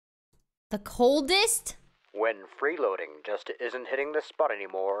The coldest? When freeloading just isn't hitting the spot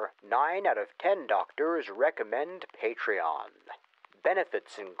anymore, 9 out of 10 doctors recommend Patreon.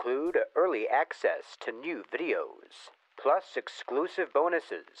 Benefits include early access to new videos, plus exclusive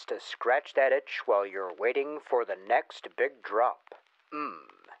bonuses to scratch that itch while you're waiting for the next big drop.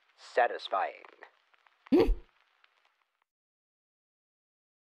 Satisfying.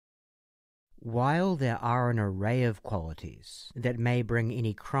 While there are an array of qualities that may bring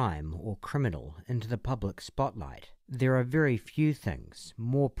any crime or criminal into the public spotlight, there are very few things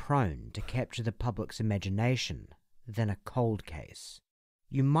more prone to capture the public's imagination than a cold case.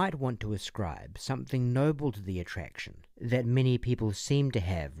 You might want to ascribe something noble to the attraction that many people seem to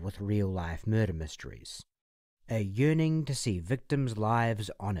have with real-life murder mysteries. A yearning to see victims' lives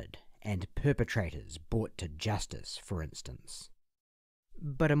honored and perpetrators brought to justice, for instance.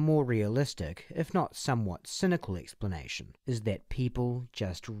 But a more realistic, if not somewhat cynical explanation is that people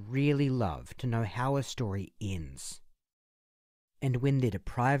just really love to know how a story ends. And when they're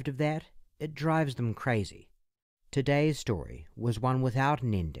deprived of that, it drives them crazy. Today's story was one without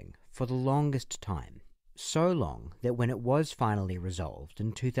an ending for the longest time, so long that when it was finally resolved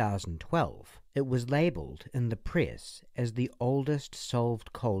in 2012, it was labeled in the press as the oldest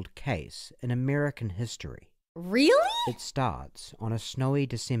solved cold case in American history. Really? It starts on a snowy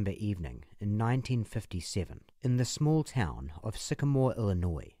December evening in 1957 in the small town of Sycamore,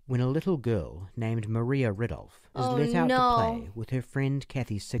 Illinois, when a little girl named Maria Ridolph is let out to play with her friend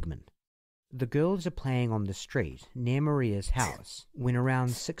Kathy Sigmund. The girls are playing on the street near Maria's house when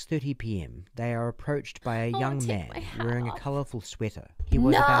around 6:30 p.m. they are approached by a young man wearing a colourful sweater. He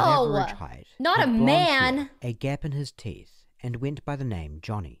was about average height, not a man, hair, a gap in his teeth, and went by the name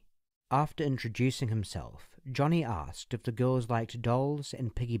Johnny. After introducing himself, Johnny asked if the girls liked dolls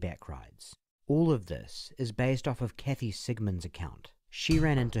and piggyback rides. All of this is based off of Kathy Sigmund's account. She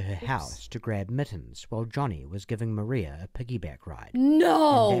ran into her house to grab mittens while Johnny was giving Maria a piggyback ride.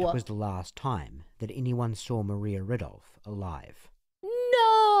 No! And that was the last time that anyone saw Maria Ridolph alive.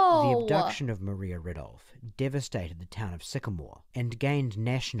 No! The abduction of Maria Ridolph devastated the town of Sycamore and gained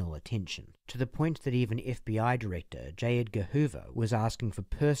national attention, to the point that even FBI Director J. Edgar Hoover was asking for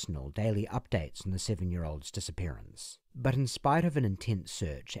personal daily updates on the 7-year-old's disappearance. But in spite of an intense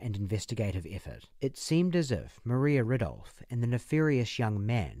search and investigative effort, it seemed as if Maria Ridolph and the nefarious young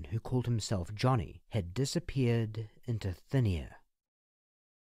man who called himself Johnny had disappeared into thin air.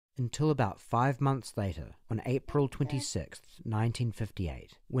 Until about 5 months later, on April 26,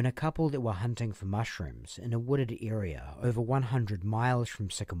 1958, when a couple that were hunting for mushrooms in a wooded area over 100 miles from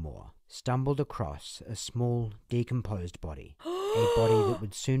Sycamore stumbled across a small, decomposed body, a body that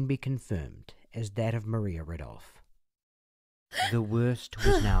would soon be confirmed as that of Maria Ridolph. The worst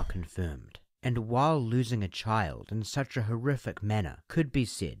was now confirmed. And while losing a child in such a horrific manner could be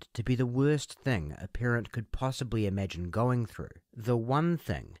said to be the worst thing a parent could possibly imagine going through, the one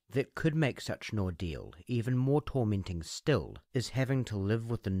thing that could make such an ordeal even more tormenting still is having to live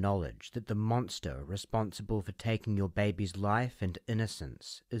with the knowledge that the monster responsible for taking your baby's life and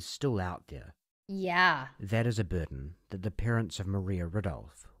innocence is still out there. Yeah. That is a burden that the parents of Maria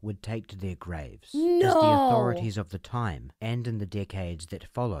Ridolph would take to their graves, No! as the authorities of the time, and in the decades that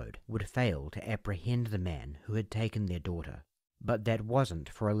followed, would fail to apprehend the man who had taken their daughter. But that wasn't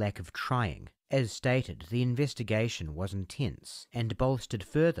for a lack of trying. As stated, the investigation was intense, and bolstered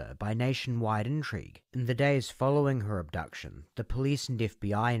further by nationwide intrigue. In the days following her abduction, the police and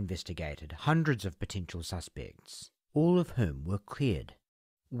FBI investigated hundreds of potential suspects, all of whom were cleared.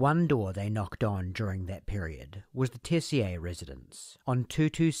 One door they knocked on during that period was the Tessier residence on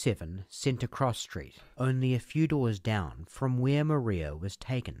 227 Centre Cross Street, only a few doors down from where Maria was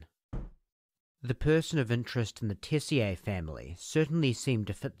taken. The person of interest in the Tessier family certainly seemed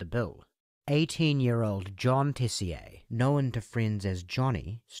to fit the bill. 18-year-old John Tessier, known to friends as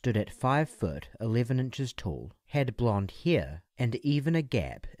Johnny, stood at 5 foot 11 inches tall, had blonde hair, and even a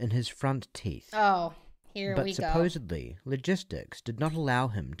gap in his front teeth. Oh. Here we go. But supposedly, logistics did not allow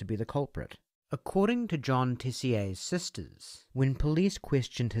him to be the culprit. According to John Tessier's sisters, when police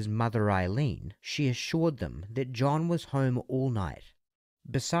questioned his mother Eileen, she assured them that John was home all night.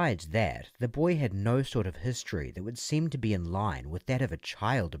 Besides that, the boy had no sort of history that would seem to be in line with that of a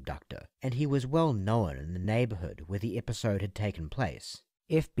child abductor, and he was well known in the neighborhood where the episode had taken place.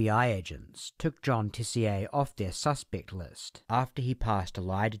 FBI agents took John Tessier off their suspect list after he passed a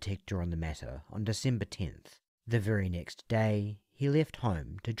lie detector on the matter on December 10th. The very next day, he left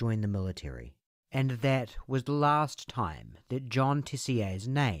home to join the military. And that was the last time that John Tessier's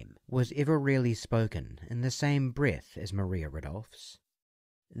name was ever really spoken in the same breath as Maria Ridolph's.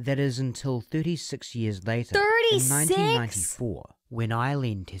 That is until 36 years later, 36? in 1994, when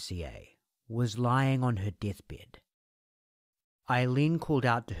Eileen Tessier was lying on her deathbed. Eileen called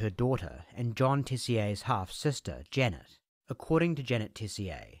out to her daughter and John Tessier's half-sister, Janet. According to Janet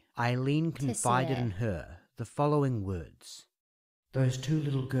Tessier, Eileen confided in her the following words. "Those two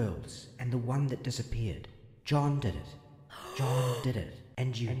little girls and the one that disappeared. John did it. John did it.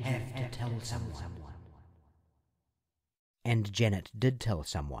 And you have to tell someone." And Janet did tell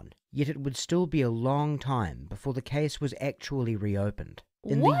someone, yet it would still be a long time before the case was actually reopened.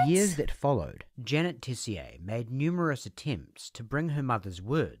 In the years that followed, Janet Tessier made numerous attempts to bring her mother's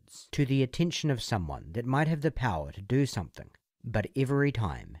words to the attention of someone that might have the power to do something, but every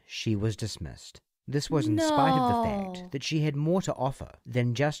time she was dismissed. This was in spite of the fact that she had more to offer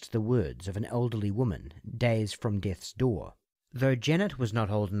than just the words of an elderly woman days from death's door. Though Janet was not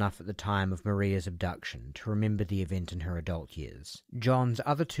old enough at the time of Maria's abduction to remember the event in her adult years, John's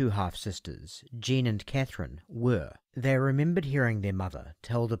other two half-sisters, Jean and Catherine, were. They remembered hearing their mother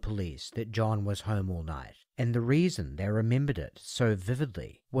tell the police that John was home all night, and the reason they remembered it so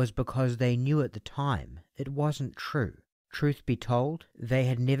vividly was because they knew at the time it wasn't true. Truth be told, they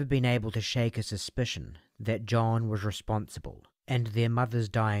had never been able to shake a suspicion that John was responsible, and their mother's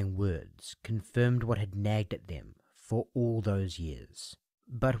dying words confirmed what had nagged at them for all those years.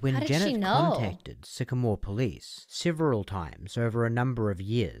 But when Janet contacted Sycamore police several times over a number of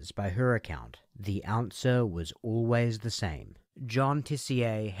years by her account, the answer was always the same. John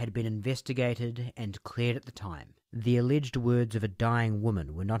Tessier had been investigated and cleared at the time. The alleged words of a dying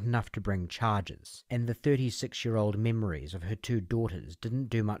woman were not enough to bring charges, and the 36-year-old memories of her two daughters didn't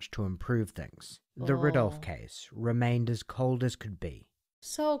do much to improve things. The Ridolf case remained as cold as could be.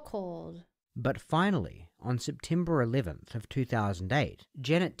 So cold. But finally, on September 11th of 2008,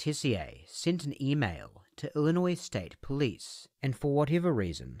 Janet Tessier sent an email to Illinois State Police, and for whatever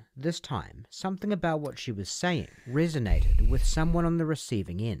reason, this time, something about what she was saying resonated with someone on the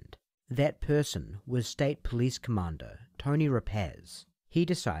receiving end. That person was State Police Commander Tony Rapaz. He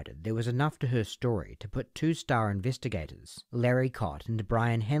decided there was enough to her story to put two-star investigators, Larry Cott and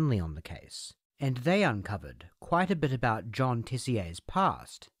Brian Hanley, on the case. And they uncovered quite a bit about John Tessier's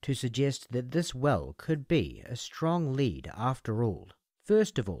past to suggest that this well could be a strong lead after all.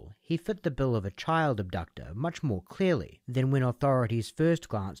 First of all, he fit the bill of a child abductor much more clearly than when authorities first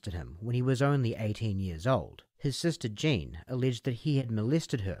glanced at him when he was only 18 years old. His sister Jean alleged that he had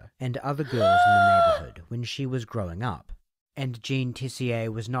molested her and other girls in the neighborhood when she was growing up. And Jean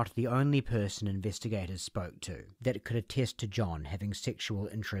Tessier was not the only person investigators spoke to that could attest to John having sexual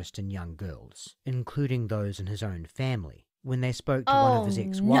interest in young girls, including those in his own family. When they spoke to one of his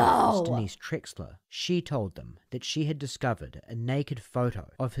ex-wives, Denise Trexler, she told them that she had discovered a naked photo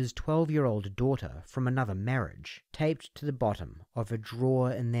of his 12-year-old daughter from another marriage taped to the bottom of a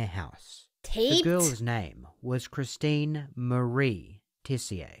drawer in their house. The girl's name was Christine Marie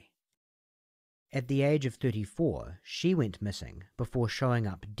Tessier. At the age of 34, she went missing before showing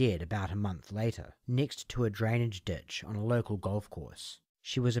up dead about a month later, next to a drainage ditch on a local golf course.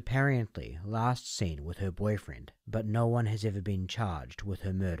 She was apparently last seen with her boyfriend, but no one has ever been charged with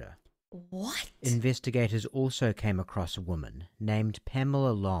her murder. What? Investigators also came across a woman named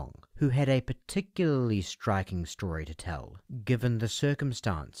Pamela Long, who had a particularly striking story to tell, given the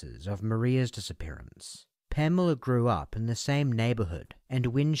circumstances of Maria's disappearance. Pamela grew up in the same neighborhood, and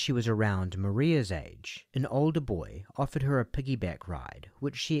when she was around Maria's age, an older boy offered her a piggyback ride,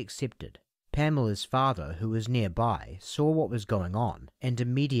 which she accepted. Pamela's father, who was nearby, saw what was going on, and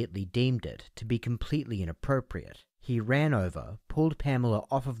immediately deemed it to be completely inappropriate. He ran over, pulled Pamela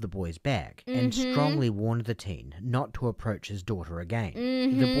off of the boy's back, and strongly warned the teen not to approach his daughter again.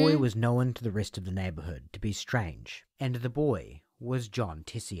 The boy was known to the rest of the neighborhood to be strange, and the boy was John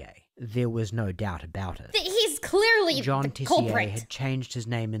Tessier. There was no doubt about it. He's clearly John the Tessier culprit. had changed his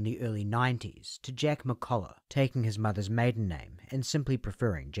name in the early 90s to Jack McCullough, taking his mother's maiden name and simply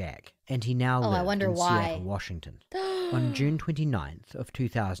preferring Jack. And he now lived in Seattle, Washington. On June 29th of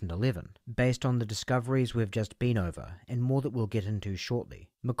 2011, based on the discoveries we've just been over and more that we'll get into shortly,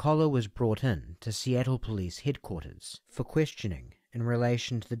 McCullough was brought in to Seattle Police Headquarters for questioning in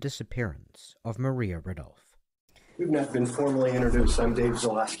relation to the disappearance of Maria Ridolf. We've not been formally introduced. I'm Dave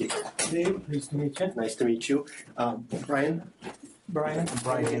Zaleski. Dave, nice to meet you. Nice to meet you. Brian.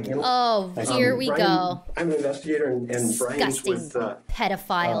 Oh, here we go. I'm an investigator, and Brian's with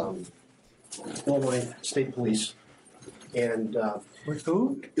pedophile. Illinois State Police. And with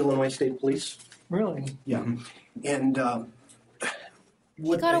who? Illinois State Police. Really? Yeah. And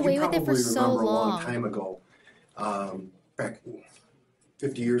He got away with it for so a long. long time ago, back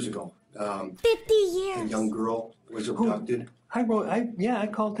 50 years ago. 50 years. A young girl was abducted. I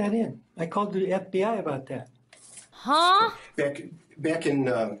called that in. I called the FBI about that. Huh? Back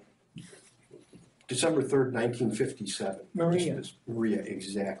in December 3rd, 1957. Maria. Maria,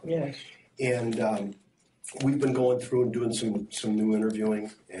 exactly. Yes. And we've been going through and doing some new interviewing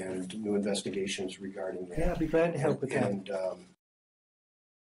and new investigations regarding that. Yeah, I'd be glad to help with that. And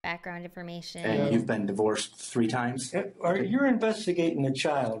Background information. And you've been divorced 3 times? You're investigating the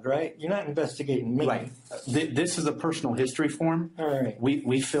child, right? You're not investigating me. Right. This is a personal history form. All right.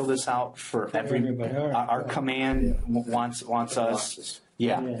 We fill this out for everybody. All right. Our command wants us.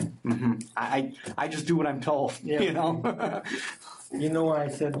 Yeah. Yeah. hmm I just do what I'm told. Yeah. You know. You know why I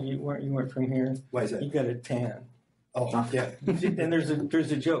said you weren't from here? why is that? You got a tan. Oh, yeah. And there's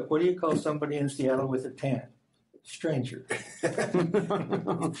a joke. What do you call somebody in Seattle with a tan? Stranger.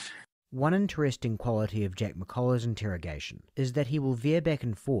 One interesting quality of Jack McCullough's interrogation is that he will veer back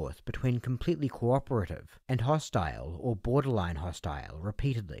and forth between completely cooperative and hostile or borderline hostile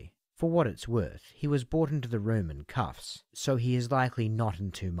repeatedly. For what it's worth, he was brought into the room in cuffs, so he is likely not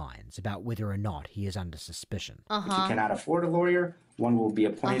in two minds about whether or not he is under suspicion. If you cannot afford a lawyer, one will be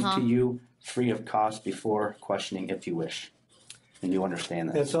appointed to you free of cost before questioning if you wish. And you understand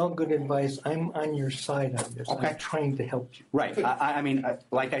that. That's all good advice. I'm on your side on this. Okay. I'm trying to help you. Right. I mean,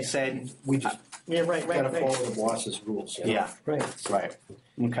 like I said, We just Yeah, right. got to follow the boss's rules. You know? yeah. Right. Right.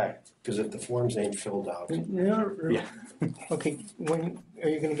 Okay. Because if the forms ain't filled out. Yeah. Okay. When are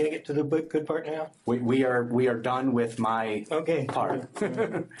you going to get to the good part now? We are done with my Okay. part.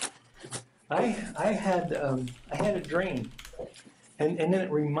 I had a dream, and then it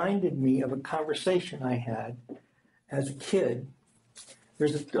reminded me of a conversation I had as a kid.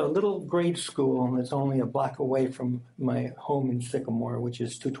 There's a little grade school that's only a block away from my home in Sycamore, which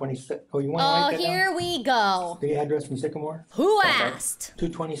is 227. Oh, you want to write that Here down? we go. The address in Sycamore? Who asked?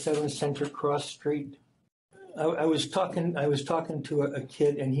 227 Center Cross Street. I was talking to a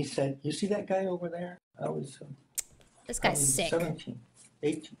kid, and he said, "You see that guy over there?" I was This guy's sick. 17,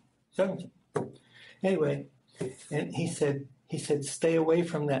 18, 17. Anyway, and he said, "Stay away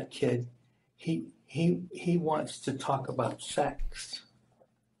from that kid. He wants to talk about sex."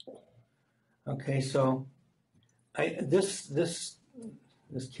 Okay, so this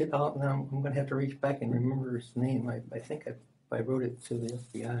kid. Now I'm going to have to reach back and remember his name. I think I wrote it to the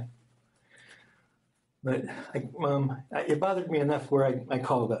FBI, but it bothered me enough where I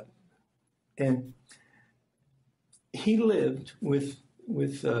called up, and he lived with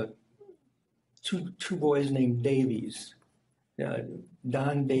two boys named Davies.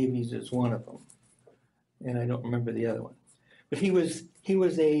 Don Davies is one of them, and I don't remember the other one. But he was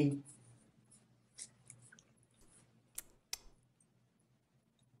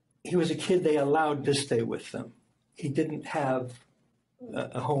a kid they allowed to stay with them. He didn't have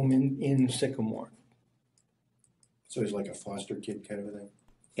a home in Sycamore. So he's like a foster kid kind of a thing?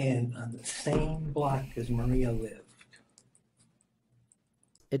 And on the same block as Maria lived.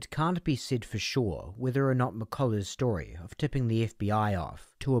 It can't be said for sure whether or not McCullough's story of tipping the FBI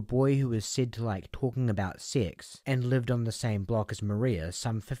off to a boy who was said to like talking about sex and lived on the same block as Maria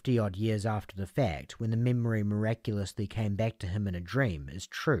some 50-odd years after the fact when the memory miraculously came back to him in a dream is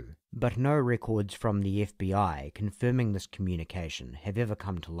true. But no records from the FBI confirming this communication have ever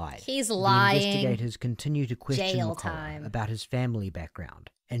come to light. He's lying. The investigators continue to question Jail McCullough time. about his family background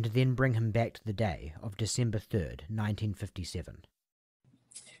and then bring him back to the day of December 3rd, 1957.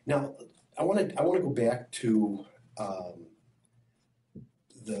 Now, I want to go back to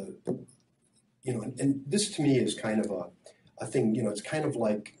and this to me is kind of a thing, it's kind of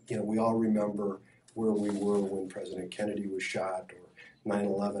like, we all remember where we were when President Kennedy was shot or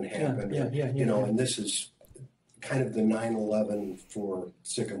 9/11 happened. Yeah. And this is kind of the 9/11 for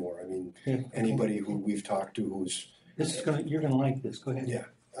Sycamore. I mean, anybody who we've talked to who's... You're gonna like this, go ahead. Yeah.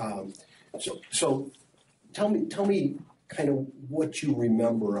 So tell me kind of what you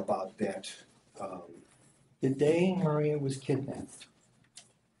remember about that. The day Maria was kidnapped,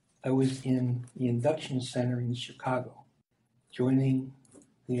 I was in the induction center in Chicago, joining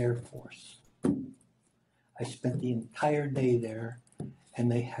the Air Force. I spent the entire day there,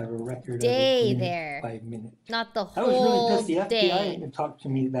 and they have a record of it there. 5 minutes. Not the I was really whole pissed. The FBI day. even talked to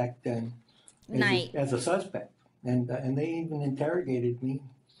me back then as a suspect, and they even interrogated me,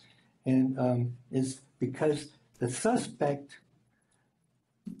 and is because the suspect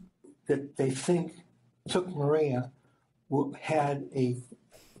that they think took Maria had a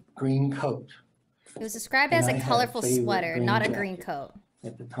green coat It was described And as I a had a colorful favorite sweater, green not a jacket. green coat.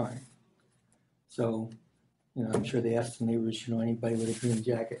 at the time. So, I'm sure they asked the neighbors, anybody with a green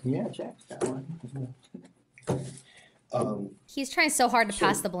jacket? And yeah, Jack's got one. He's trying so hard to So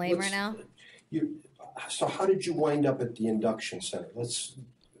pass the blame let's- right now. So how did you wind up at the induction center?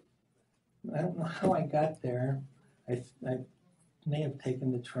 I don't know how I got there. I may have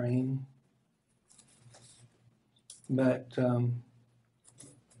taken the train. but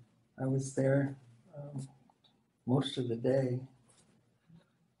I was there most of the day,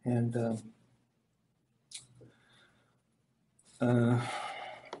 and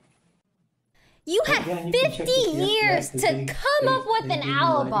You had yeah, you can check 50 with the years FBI, 'cause to come up with they an gave me a lie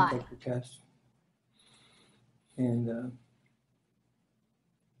alibi. detector test. And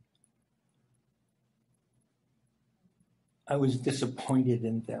I was disappointed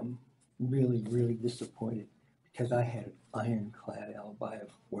in them, really, really disappointed, because I had an ironclad alibi of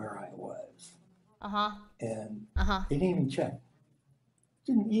where I was. And they didn't even check.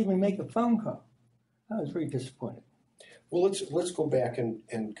 Didn't even make a phone call. I was very disappointed. Well, let's go back and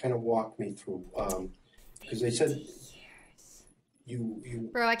kind of walk me through, because they said you.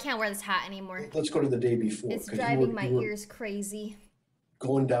 Bro, I can't wear this hat anymore. Let's go to the day before. It's 'cause driving my you were ears crazy.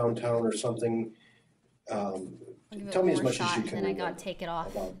 going downtown or something. Tell me as much as you can and then I remember. gotta take it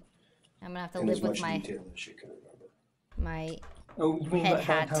off. About, I'm gonna have to in live as with much my detail as you can remember. my Oh, you mean head about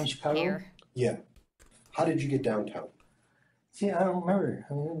hat downtown Chicago? hair. Yeah. How did you get downtown? See, I don't remember.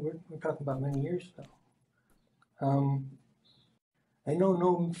 I mean, we're talking about many years ago. I know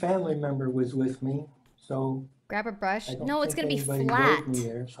no family member was with me, so Grab a brush. I don't No, it's think gonna be anybody flat. drove me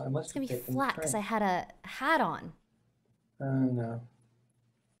there, so I must It's gonna have be taken flat the because train. I had a hat on. No,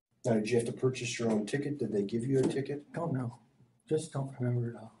 Now, did you have to purchase your own ticket? Did they give you a ticket? don't know. Just don't remember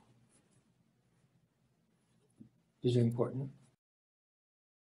it all. Is it important?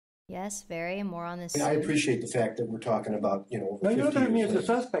 Yes, very. And more on this. I soon. appreciate the fact that we're talking about, over No, you're 50 looking at me years as a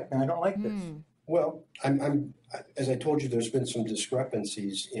later. suspect now. I don't like this. Well, as I told you, there's been some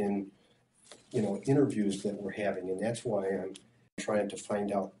discrepancies in, interviews that we're having, and that's why I'm trying to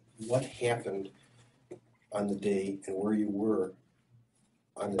find out what happened on the day and where you were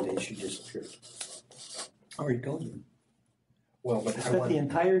on the day she disappeared. I already told you. Well, but I I spent want, the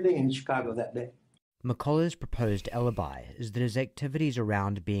entire day in Chicago that day. McCullough's proposed alibi is that his activities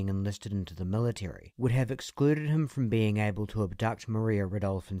around being enlisted into the military would have excluded him from being able to abduct Maria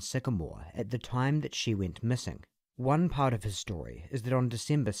Ridolph in Sycamore at the time that she went missing. One part of his story is that on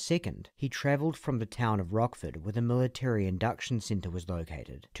December 2nd, he travelled from the town of Rockford, where the military induction centre was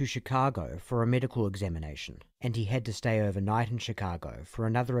located, to Chicago for a medical examination, and he had to stay overnight in Chicago for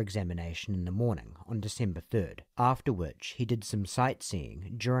another examination in the morning on December 3rd, after which he did some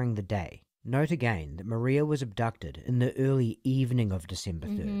sightseeing during the day. Note again that Maria was abducted in the early evening of December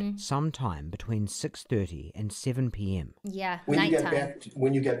 3rd, sometime between 6:30 and 7 p.m. Yeah, when nighttime.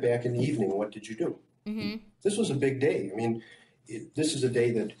 you got back in the evening, what did you do? This was a big day. I mean, this is a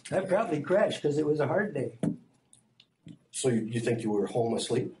day that. I probably crashed because it was a hard day. So you think you were home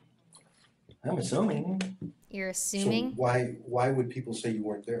asleep? I'm assuming. You're assuming? So why would people say you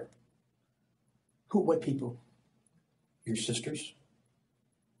weren't there? What people? Your sisters?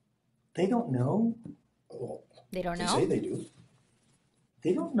 They don't know. Oh, They don't they know? say they do.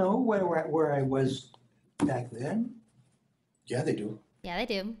 They don't know where I was back then. Yeah, they do. Yeah, they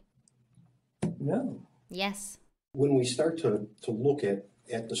do. No. Yes. When we start to look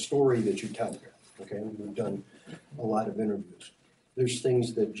at the story that you tell here, okay, we've done a lot of interviews. There's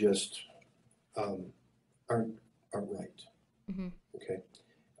things that just aren't right. Okay.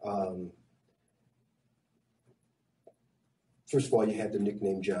 First of all, you had the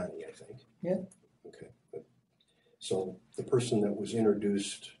nickname Johnny, I think. Yeah. Okay. So the person that was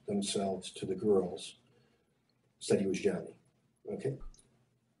introduced themselves to the girls said he was Johnny. Okay.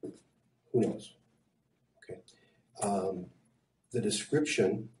 Who knows? Okay. The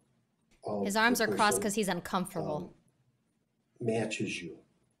description of His arms the are crossed person, because he's uncomfortable. matches you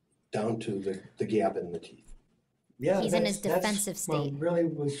down to the gap in the teeth. Yeah. He's in his that's defensive what state. really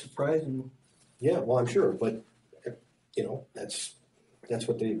was surprising. Yeah, well, I'm sure, but that's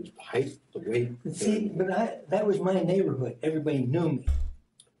what they height, the weight. See, but that was my neighborhood. Everybody knew me.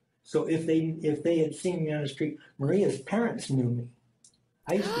 So if they had seen me on the street, Maria's parents knew me.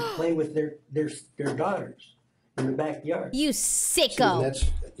 I used to play with their daughters in the backyard. You See, and sicko. that's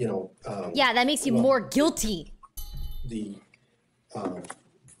Yeah, that makes you well, more guilty. the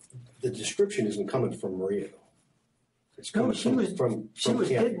description isn't coming from Maria. It's coming No, she was from she was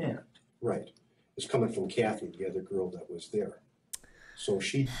Kathy. kidnapped. Right. It's coming from Kathy, the other girl that was there. So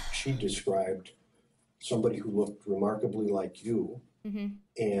she described somebody who looked remarkably like you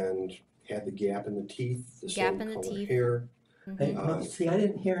and had the gap in the teeth, the Gap same in the color teeth. hair. Hey, no, see, I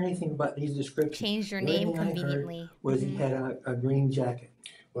didn't hear anything about these descriptions. Changed your The only name thing I heard conveniently. was he had a green jacket.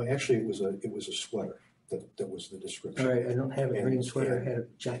 Well, actually, it was a sweater that was the description. All right, I don't have a green sweater. I had a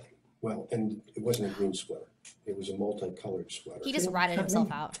jacket. Well, and it wasn't a green sweater. It was a multicolored sweater. He just ratted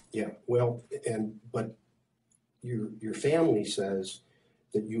himself out. Yeah, well, but your family says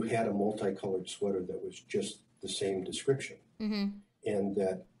that you had a multicolored sweater that was just the same description. And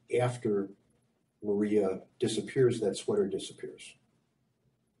that after Maria disappears, that sweater disappears.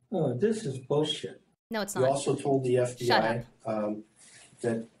 Oh, this is bullshit. No, it's You not. also told the Shut FBI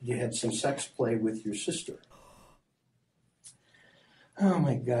that you had some sex play with your sister. Oh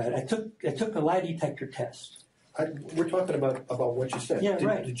my God! I took a lie detector test. We're talking about what you said. Yeah,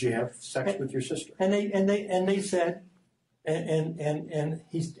 right. Did you have sex with your sister? And they said, and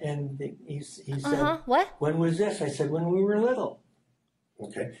he said, What? when was this? I said, when we were little.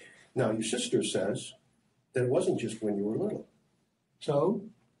 Okay. Now your sister says that it wasn't just when you were little. So?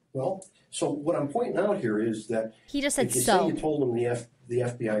 Well, so what I'm pointing out here is that He just said if you so. say you told them the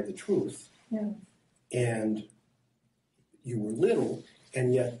FBI the truth, and you were little,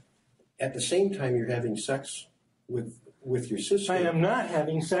 and yet at the same time you're having sex with your sister. I am not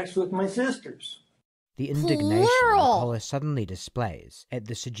having sex with my sisters. The indignation Plural. McCullough suddenly displays at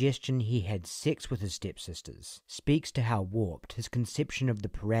the suggestion he had sex with his stepsisters speaks to how warped his conception of the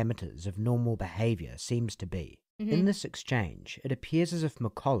parameters of normal behaviour seems to be. In this exchange, it appears as if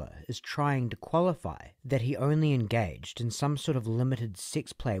McCullough is trying to qualify that he only engaged in some sort of limited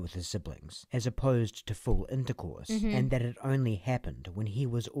sex play with his siblings, as opposed to full intercourse, and that it only happened when he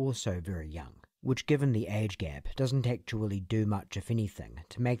was also very young, which given the age gap doesn't actually do much if anything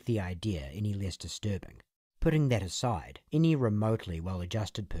to make the idea any less disturbing. Putting that aside, any remotely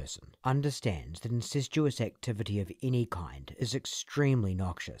well-adjusted person understands that incestuous activity of any kind is extremely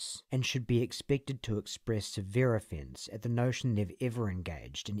noxious, and should be expected to express severe offence at the notion they've ever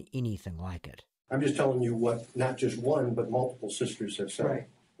engaged in anything like it. I'm just telling you what not just one, but multiple sisters have said. Right.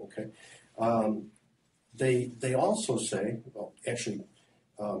 Okay. They also say, well, actually,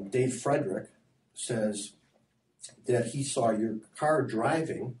 Dave Frederick says that he saw your car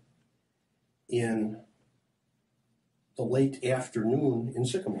driving in the late afternoon in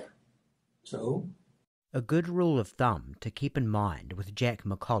Sycamore. So? A good rule of thumb to keep in mind with Jack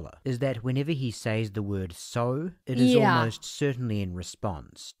McCullough is that whenever he says the word so, it is almost certainly in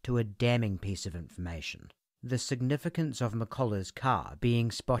response to a damning piece of information. The significance of McCullough's car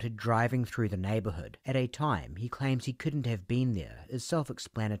being spotted driving through the neighbourhood at a time he claims he couldn't have been there is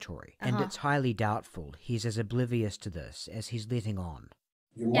self-explanatory, and it's highly doubtful he's as oblivious to this as he's letting on.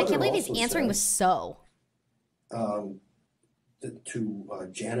 Yeah, I can't believe he's answering with so. To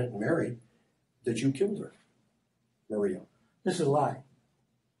Janet and Mary, that you killed her, Maria. This is a lie.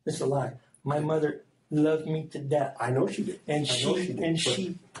 This is a lie. My mother loved me to death. I know she did. And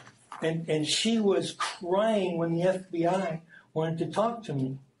she was crying when the FBI wanted to talk to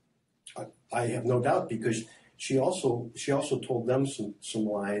me. I have no doubt, because she also told them some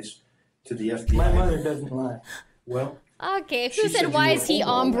lies to the FBI. My mother doesn't lie. Well, Okay, who said why is he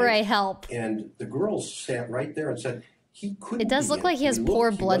ombre help? and the girls sat right there and said he couldn't. It does look like he has poor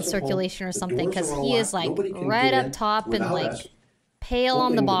blood circulation or something, because he is like right up top and like pale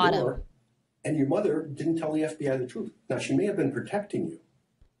on the bottom. And your mother didn't tell the FBI the truth. Now, she may have been protecting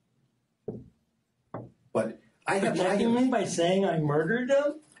you, but I have protecting me by saying I murdered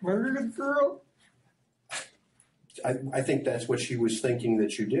a girl. I think that's what she was thinking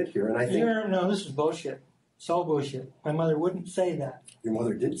that you did here, and I think No, this is bullshit. It's all bullshit. My mother wouldn't say that. your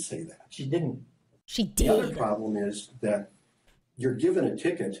mother did say that. She didn't. She The other did. problem is that you're given a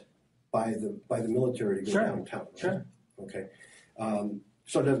ticket by the military to go downtown. Right? Sure. Okay.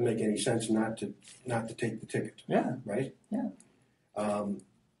 So it doesn't make any sense not to take the ticket. Yeah. Right. Yeah.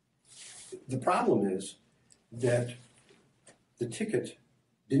 The problem is that the ticket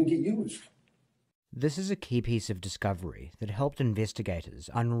didn't get used. This is a key piece of discovery that helped investigators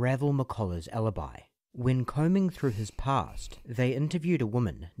unravel McCullough's alibi. When combing through his past, they interviewed a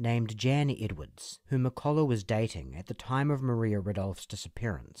woman named Jan Edwards, who McCullough was dating at the time of Maria Ridolf's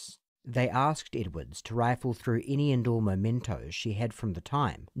disappearance. They asked Edwards to rifle through any and all mementos she had from the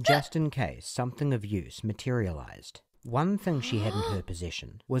time, just in case something of use materialized. One thing she had in her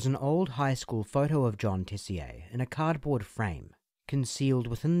possession was an old high school photo of John Tessier in a cardboard frame. Concealed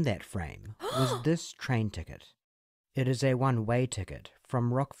within that frame was this train ticket. It is a one-way ticket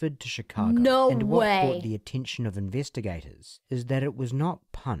from Rockford to Chicago. No and what way. caught the attention of investigators is that it was not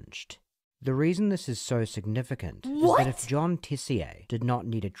punched. The reason this is so significant is that if John Tessier did not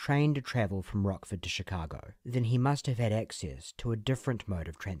need a train to travel from Rockford to Chicago, then he must have had access to a different mode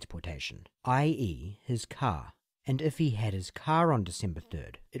of transportation, i.e. his car. And if he had his car on December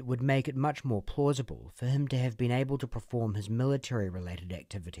 3rd, it would make it much more plausible for him to have been able to perform his military-related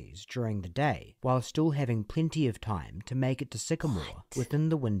activities during the day, while still having plenty of time to make it to Sycamore within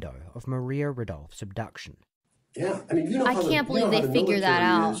the window of Maria Ridolf's abduction. Yeah, I mean, you know I how can't you know believe how they the figured that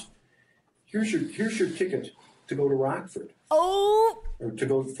military out. is. Here's your ticket to go to Rockford, Oh, or to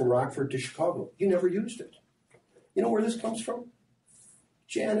go from Rockford to Chicago. You never used it. You know where this comes from?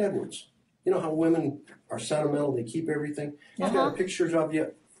 Jan Edwards. You know how women are sentimental, they keep everything? She's got pictures of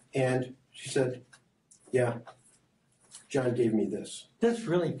you, and she said, yeah, John gave me this. That's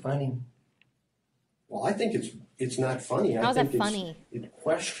really funny. Well, I think it's not funny. How's I think that funny? It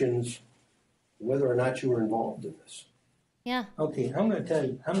questions whether or not you were involved in this. Yeah. Okay, I'm going to tell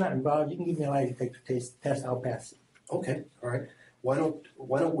you, I'm not involved. You can give me a lie detector test, I'll pass it. Okay, all right. Why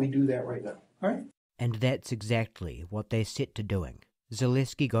don't we do that right now? All right. And that's exactly what they're set to doing.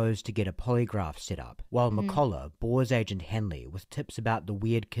 Zaleski goes to get a polygraph set up, while McCullough bores Agent Henley with tips about the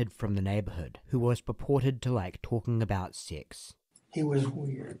weird kid from the neighborhood who was purported to like talking about sex. He was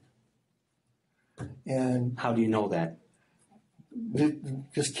weird. And How do you know that?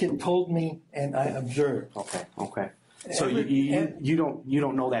 this kid told me, and I observed. Okay. So you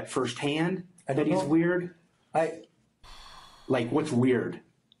don't know that firsthand that he's weird? Like, what's weird?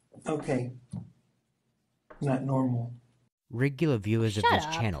 Okay. Not normal. Regular viewers of this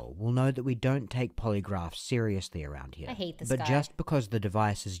Shut up. channel will know that we don't take polygraphs seriously around here. I hate this but guy. just because the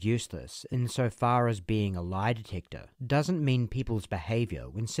device is useless insofar as being a lie detector doesn't mean people's behaviour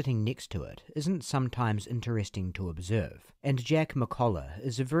when sitting next to it isn't sometimes interesting to observe. And Jack McCullough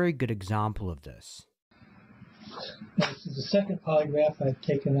is a very good example of this. Now, this is the second polygraph I've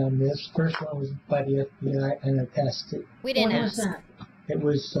taken on this. First one was by the FBI, and I passed it. We didn't When ask. was that? It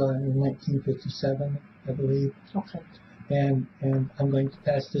was in 1957, I believe. Okay. And I'm going to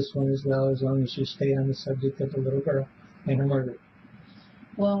pass this one as well, as long as you stay on the subject of the little girl and her murder.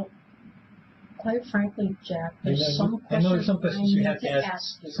 Well, quite frankly, Jack, I there's some questions know there's some questions you have to ask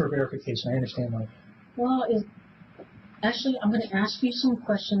ask you. for verification. I understand that. Well, actually, I'm going to ask you some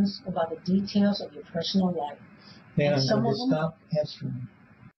questions about the details of your personal life. Then I'm some going to of them- stop answering.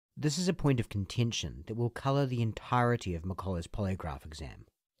 This is a point of contention that will colour the entirety of McCullough's polygraph exam.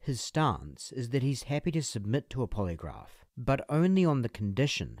 His stance is that he's happy to submit to a polygraph, but only on the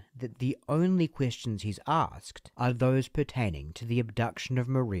condition that the only questions he's asked are those pertaining to the abduction of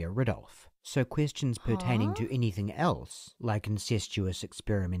Maria Ridolph. So questions pertaining to anything else, like incestuous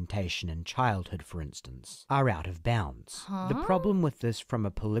experimentation in childhood for instance, are out of bounds. The problem with this from a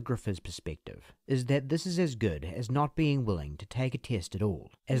polygrapher's perspective is that this is as good as not being willing to take a test at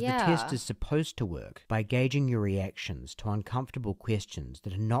all, as the test is supposed to work by gauging your reactions to uncomfortable questions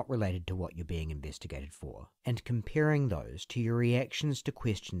that are not related to what you're being investigated for, and comparing those to your reactions to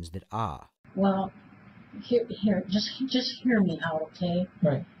questions that are. Well, just hear me out, okay?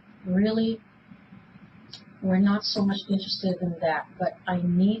 Right. Really, we're not so much interested in that, but I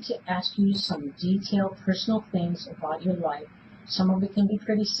need to ask you some detailed personal things about your life. Some of it can be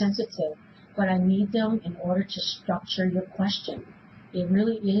pretty sensitive, but I need them in order to structure your question. It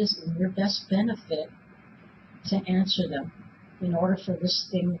really is in your best benefit to answer them in order for this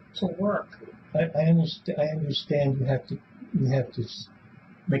thing to work. I understand you have to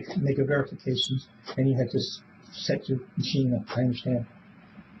make a verification, and you have to set your machine up. I understand.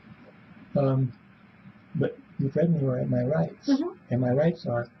 But you've read me my rights, and my rights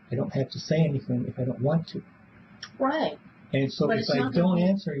are I don't have to say anything if I don't want to. Right. And so But if it's I not don't gonna be-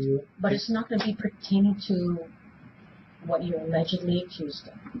 answer you, But it's not going to be pertaining to what you're allegedly accused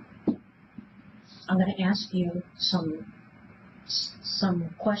of. I'm going to ask you some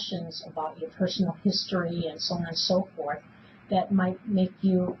questions about your personal history and so on and so forth that might make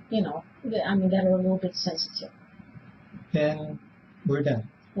you, that are a little bit sensitive. then we're done.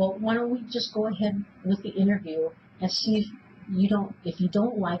 Well, why don't we just go ahead with the interview and see if you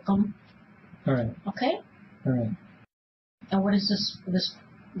don't like them, All right. okay? All right. And what is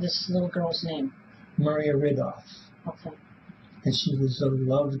this little girl's name? Maria Ridolph. Okay. And she was a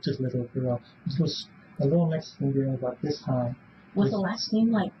lovely little girl. She was a little Mexican girl about this high. With the last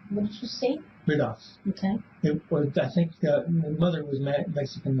name, like, what did you say? Ridolph. Okay. It was, I think the mother was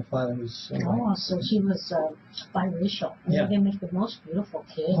Mexican, the father was Oh, so she was biracial. And Yeah. they make the most beautiful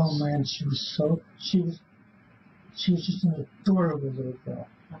kids. Oh man, she was just an adorable little girl.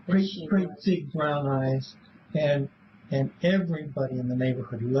 I bet Great she was. big brown eyes, and everybody in the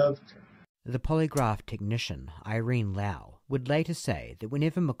neighborhood loved her. The polygraph technician, Irene Lau, would later say that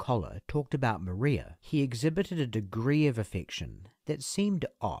whenever McCullough talked about Maria, he exhibited a degree of affection that seemed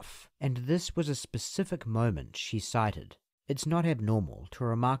off, and this was a specific moment she cited. It's not abnormal to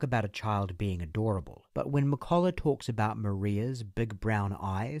remark about a child being adorable, but when McCullough talks about Maria's big brown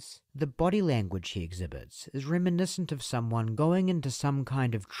eyes, the body language he exhibits is reminiscent of someone going into some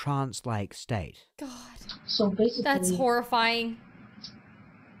kind of trance-like state. God, So basically, that's horrifying.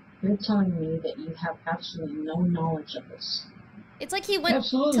 you're telling me that you have absolutely no knowledge of this. It's like he went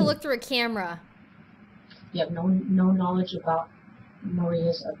Absolutely. to look through a camera. You have no knowledge about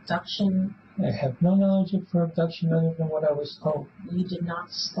Maria's abduction. I have no knowledge of her abduction other than what I was told. You did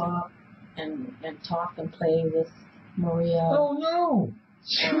not stop and talk and play with Maria. Oh no!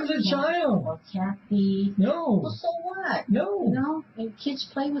 She was a child. Or Kathy. No. Well, so what? No. You know, and kids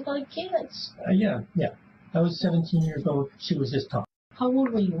play with other kids. Yeah. I was 17 years old. She was just talking. How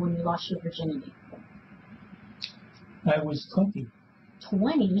old were you when you lost your virginity? I was 20.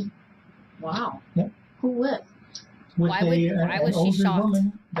 20? Wow. Yep. Who with? With Why was an she older shocked?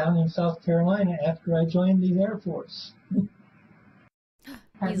 woman down in South Carolina after I joined the Air Force.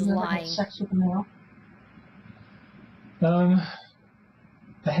 Have He's you ever lying. had sex with a male?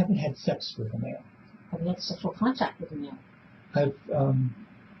 I haven't had sex with a male. Have you had sexual contact with a male?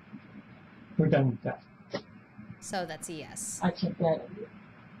 We're done with that. So that's a yes. I take that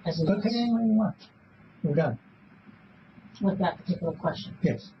as a But yes. you want. We're done. With that particular question.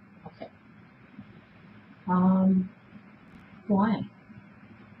 Yes. Okay. Why?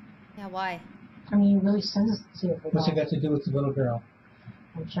 Yeah, why? I mean, you're really sensitive What's it about got to do with the little girl?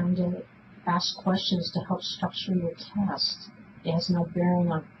 I'm trying to ask questions to help structure your test. It has no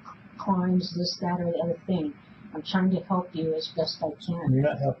bearing on crimes, this, that, or the other thing. I'm trying to help you as best I can. You're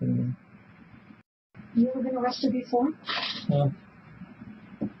not helping me. You ever been arrested before? No.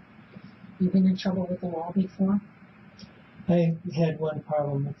 You been in trouble with the law before? I had one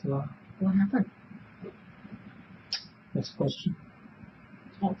problem with the law. What happened? Next question.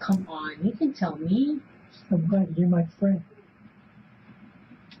 Oh, come on. You can tell me. I'm glad you're my friend.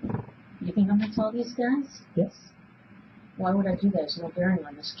 You think I'm going to tell these guys? Yes. Why would I do that? There's no bearing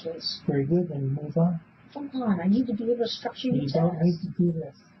on this case. Very good, then move on. Come on. I need to be able to structure your You test. don't need to do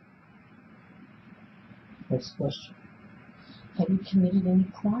this. Next question. Have you committed any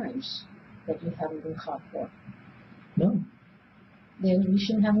crimes that you haven't been caught for? No. Then we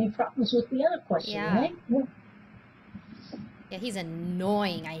shouldn't have any problems with the other question, Yeah. right? Yeah. Yeah, he's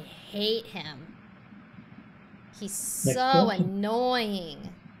annoying. I hate him. He's Next so question. annoying.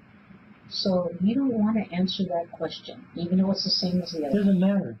 So you don't want to answer that question, even though it's the same as the It other. doesn't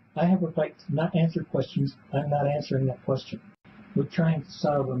matter. I have a right to not answer questions. I'm not answering that question. We're trying to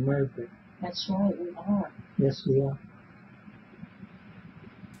solve a murder. That's right, we are. Yes, we are.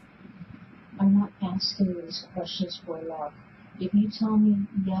 I'm not asking you these questions for love. If you tell me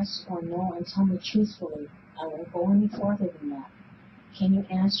yes or no and tell me truthfully, I won't go any farther than that. Can you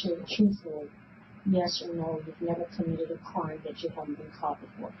answer truthfully, yes or no, you've never committed a crime that you haven't been caught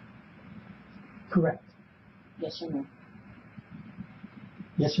before? Correct. Yes or no?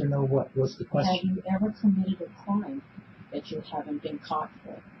 Yes or no what? What's the Have question? you ever committed a crime that you haven't been caught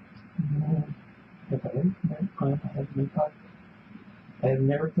for? No. If I haven't committed a crime, I haven't been caught. I have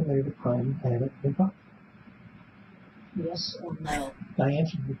never committed a crime. I haven't been caught. Yes or no? I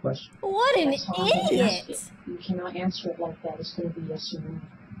answered the question. What an That's how I'm gonna ask idiot! it. You cannot answer it like that. It's going to be yes or no.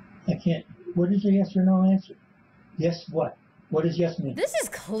 I can't. What is a yes or no answer? Yes what? What does yes mean? This is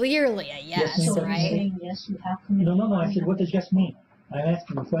clearly a yes, means So you're right? saying yes, you have committed No. a crime. I said, what does yes mean? I'm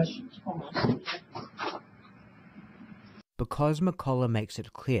asking the question. Hold on. Because McCullough makes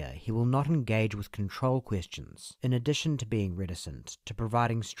it clear he will not engage with control questions, in addition to being reticent to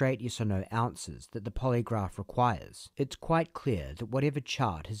providing straight yes or no answers that the polygraph requires, it's quite clear that whatever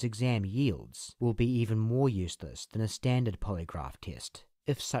chart his exam yields will be even more useless than a standard polygraph test,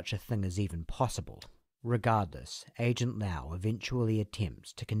 if such a thing is even possible. Regardless, Agent Lau eventually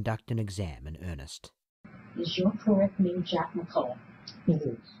attempts to conduct an exam in earnest. Is your correct name Jack McCullough? It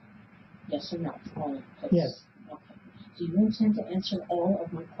is. Yes or no? Only, please. Yes. Okay. Do you intend to answer all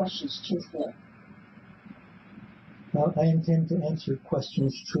of my questions truthfully? Well, I intend to answer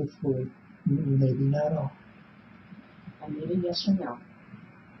questions truthfully. Maybe not all. I need a yes or no.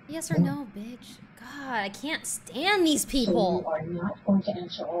 Yes or no, bitch. God, I can't stand these So you people. are not going to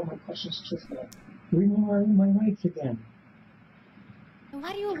answer all my questions truthfully. Remember my rights again. And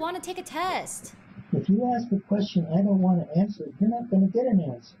why do you want to take a test? If you ask a question I don't want to answer, you're not going to get an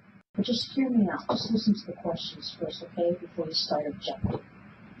answer. But just hear me out. Just listen to the questions first, okay, before you start objecting.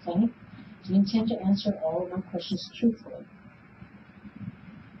 Okay? Do you intend to answer all of my questions truthfully?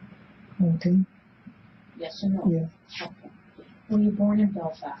 Okay? Yes or no? Yeah. Okay. Were you born in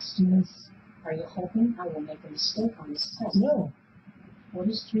Belfast? Yes. Are you hoping I will make a mistake on this test? No. What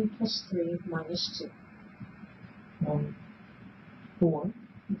is 3 plus 3 minus 2? 4.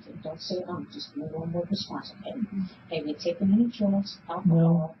 Okay, don't say just give me one word response, okay? Have you taken any drugs,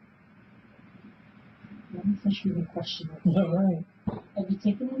 alcohol? Let me finish reading the question. Okay? All right. Have you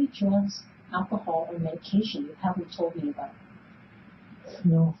taken any drugs, alcohol, or medication you haven't told me about?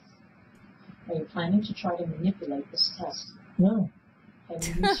 No. Are you planning to try to manipulate this test? No. Have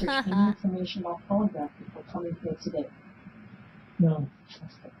you researched any information about polygraph before coming here today? No.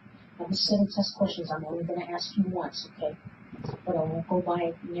 Now, this set of test questions, I'm only going to ask you once, okay? But I won't go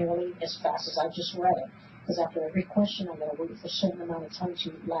by nearly as fast as I just read it, because after every question, I'm going to wait for a certain amount of time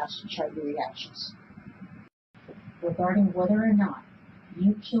to elapse to chart your reactions. Regarding whether or not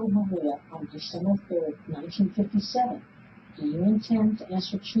you killed Maria on December 3rd, 1957, do you intend to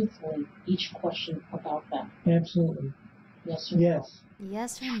answer truthfully each question about that? Absolutely. Yes or no? Yes.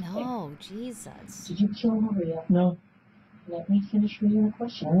 Yes or no? Jesus. Did you kill Maria? No. Let me finish reading the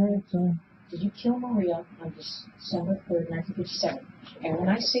question. All right, so. Did you kill Maria on December 3rd, 1957? And when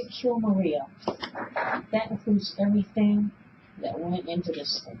I say kill Maria, that includes everything that went into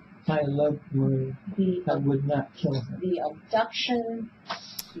this thing. I love Maria. I would not kill her. The abduction,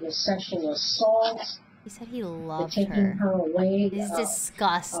 the sexual assault, He said he loved the taking her away This is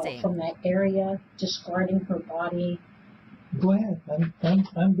disgusting. from that area, discarding her body. Go ahead.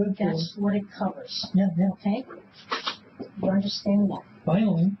 I'm good for it. That's what it covers. Yeah, yeah. Okay? You understand that?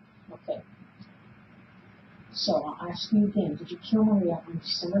 Finally. Okay. So I'll ask you again, did you kill Maria on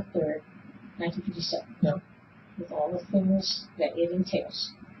December 3rd, 1957? No. With all the things that it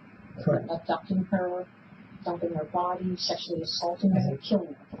entails? Correct. Abducting her, dumping her body, sexually assaulting her,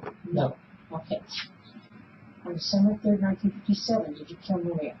 killing her? No. Okay. On December 3rd, 1957, did you kill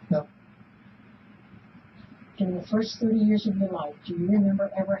Maria? No. During the first 30 years of your life, do you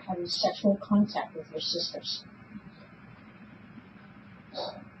remember ever having sexual contact with your sisters?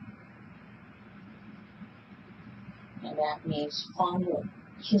 And that means fondling,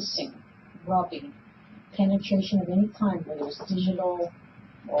 kissing, rubbing, penetration of any kind, whether it's digital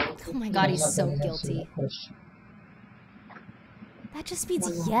or... Oh my God, he's so guilty. That just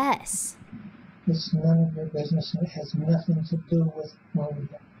means yes. It's none of your business, and it has nothing to do with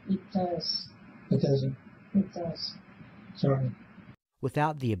Maria. It does. It doesn't. It does. Sorry.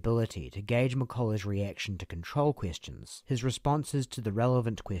 Without the ability to gauge McCullough's reaction to control questions, his responses to the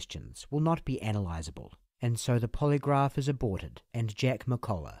relevant questions will not be analysable, and so the polygraph is aborted, and Jack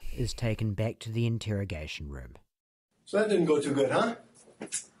McCullough is taken back to the interrogation room. So that didn't go too good, huh?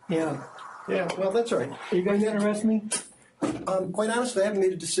 Yeah. Yeah, well, that's all right. Are you going to arrest me? Quite honestly, I haven't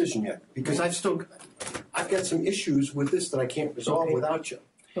made a decision yet, because I've got some issues with this that I can't resolve without you.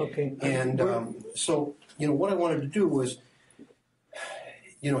 Okay. And so, what I wanted to do was,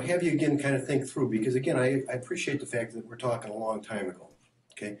 have you again kind of think through, because again, I appreciate the fact that we're talking a long time ago,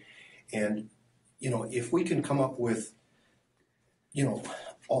 okay? And, if we can come up with,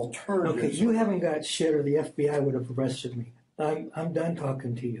 alternatives. Okay, you haven't got shit, or the FBI would have arrested me. I'm done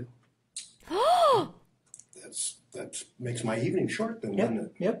talking to you. That makes my evening short then, doesn't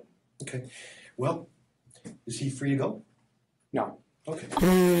it? Yep. Okay. Well, is he free to go? No. Okay.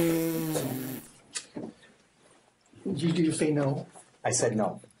 Did you say no? I said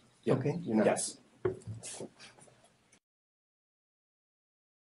no. Yeah. Okay. Yes. Did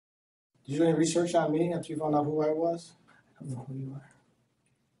you do any research on me after you found out who I was? I don't know who you are.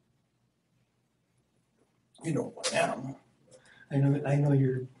 You know who I am. I know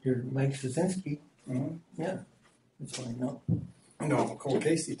you're Mike Szynski. Mm-hmm. Yeah. That's what I know. No, I'm a cold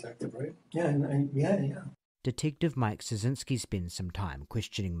case detective, right? Yeah, yeah. Detective Mike Szynski spends some time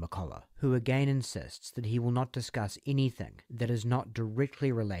questioning McCullough, who again insists that he will not discuss anything that is not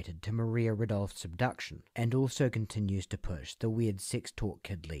directly related to Maria Ridolf's abduction, and also continues to push the weird sex talk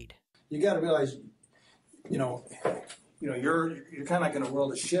kid lead. You got to realize, you're kind of like in a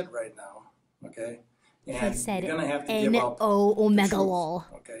world of shit right now, okay? And I said you're gonna have to give up Omega the lol.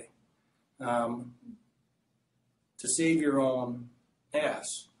 truth, okay? To save your own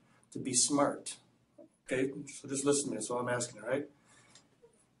ass, to be smart. Okay, so just listen to me. That's all I'm asking, right?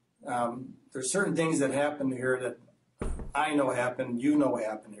 There's certain things that happen here that I know happened, you know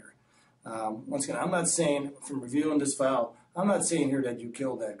happened here. Once again, I'm not saying, from reviewing this file, I'm not saying here that you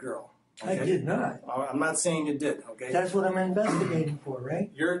killed that girl. Okay? I did not. I'm not saying you did, okay? That's what I'm investigating for,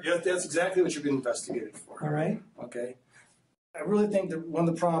 right? That's exactly what you're being investigated for. All right. Okay? I really think that one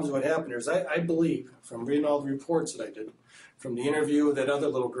of the problems with what happened here is I believe, from reading all the reports that I did, from the interview of that other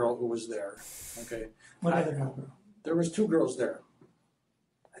little girl who was there, okay? What other girl? There was 2 girls there.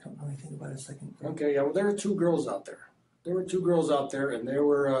 I don't know anything about a second girl. Okay, yeah, well, there were 2 girls out there. There were 2 girls out there, and they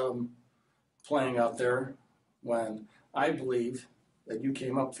were playing out there when I believe that you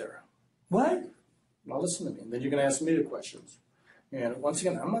came up there. What? Now listen to me, and then you're going to ask me the questions. And once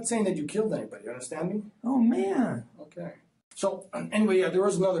again, I'm not saying that you killed anybody. You understand me? Oh, man. Okay. So, anyway, yeah, there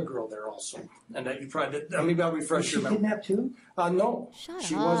was another girl there also. And that you probably did. Maybe I'll refresh your memory. Was she kidnapped too? No. Shut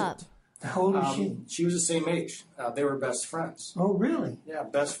she up. wasn't. How old is she? She was the same age. They were best friends. Oh, really? Yeah,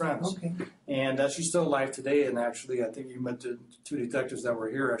 best friends. Okay. And she's still alive today. And actually, I think you met the 2 detectives that were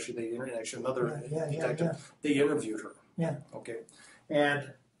here. Actually, another detective. Yeah. They interviewed her. Yeah. Okay.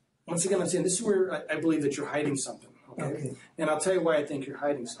 And once again, I'm saying this is where I believe that you're hiding something. Okay. And I'll tell you why I think you're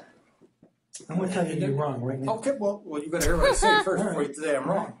hiding something. I'm going to tell you you're wrong right now. Okay, well, you better hear what I say first before you say I'm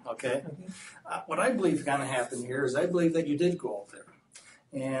wrong, okay? What I believe kind of happened here is I believe that you did go out there.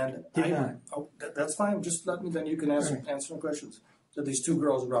 And that's fine. Just let me, then you can answer some questions. That these two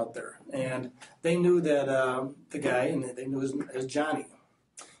girls were out there. And they knew that the guy, and they knew as Johnny.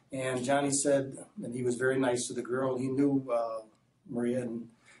 And Johnny said, and he was very nice to the girl. He knew Maria,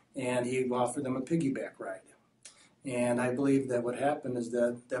 and he offered them a piggyback ride. And I believe that what happened is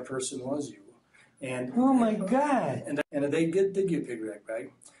that that person was you. And oh my God! And they did give you a piggyback ride,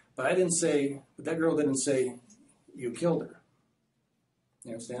 but I didn't say. But that girl didn't say you killed her.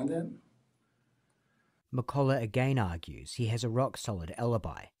 You understand that? McCullough again argues he has a rock-solid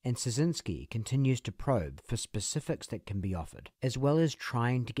alibi, and Szynski continues to probe for specifics that can be offered, as well as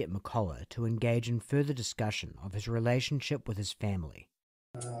trying to get McCullough to engage in further discussion of his relationship with his family.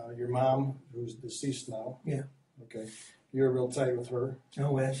 Your mom, who's deceased now. Yeah. Okay. You're real tight with her.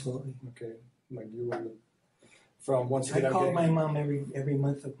 Oh, absolutely. Okay. Like you were from once again. I called my mom every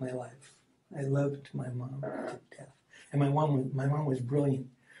month of my life. I loved my mom to death, and my mom was brilliant.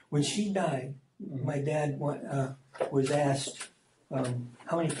 When she died, my dad was asked,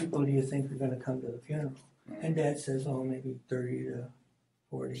 "How many people do you think are going to come to the funeral?" And Dad says, "Oh, maybe 30 to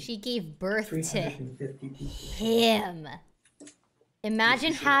 40." She gave birth to 350 people. him.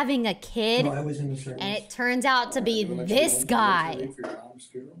 Imagine having a kid, no, I was in the service. And it turns out to be this guy. For your mom's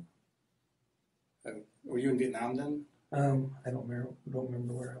funeral? Were you in Vietnam then? I don't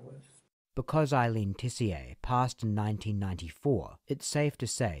remember where I was. Because Eileen Tessier passed in 1994, it's safe to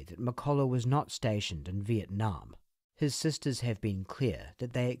say that McCullough was not stationed in Vietnam. His sisters have been clear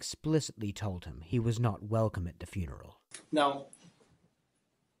that they explicitly told him he was not welcome at the funeral. Now,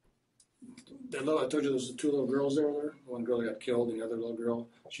 I told you there was two little girls there. One girl got killed, and the other little girl.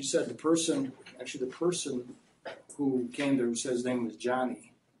 She said the person who came there, who said his name was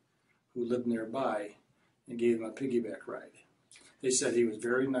Johnny, who lived nearby, and gave him a piggyback ride. They said he was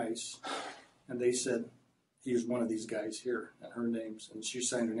very nice, and they said he was one of these guys here, and her name's, and she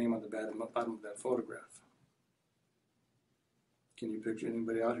signed her name on the bottom of that photograph. Can you picture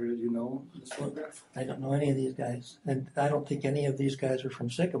anybody out here that you know in this photograph? I don't know any of these guys, and I don't think any of these guys are from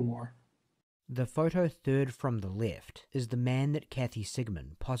Sycamore. The photo third from the left is the man that Kathy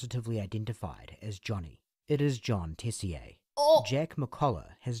Sigmund positively identified as Johnny. It is John Tessier. Oh. Jack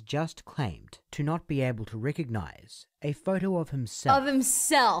McCullough has just claimed to not be able to recognize a photo of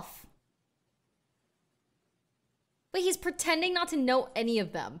himself. But he's pretending not to know any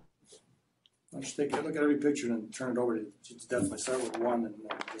of them. I'll just look at every picture and turn it over to just definitely start with one and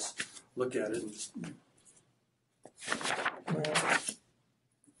just look at it and just.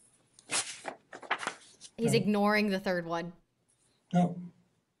 He's ignoring the third one. No.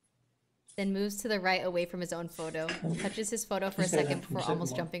 Then moves to the right away from his own photo. Touches his photo for a second before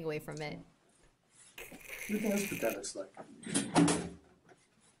almost jumping away from it. Look at what that looks like.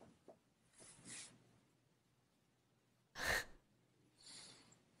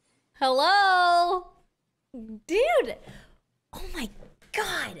 Hello? Dude! Oh my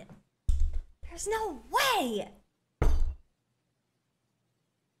God! There's no way!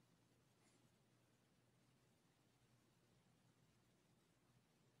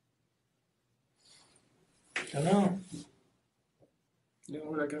 I don't know. You know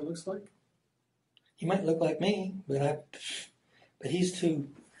what that guy looks like? He might look like me, but he's too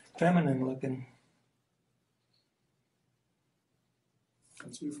feminine looking.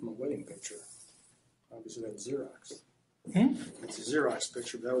 That's you from a wedding picture. Obviously that's Xerox. Hmm? It's a Xerox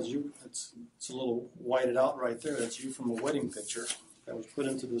picture. That was you. It's a little whited out right there. That's you from a wedding picture that was put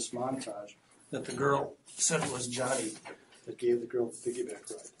into this montage that the girl said was Johnny that gave the girl the piggyback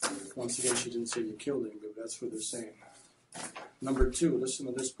ride. Once again, she didn't say you killed him, but that's what they're saying. Number two, listen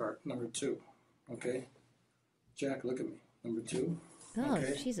to this part. Number two, okay? Jack, look at me. Number two. Oh,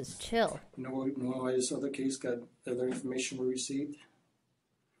 okay? Jesus, chill. You know why this other case got other information we received?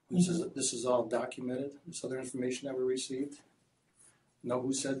 This is all documented, this other information that we received. Know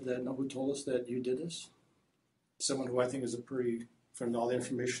who said that, know who told us that you did this? Someone who I think is from all the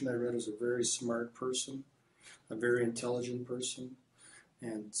information I read, was a very smart person, a very intelligent person,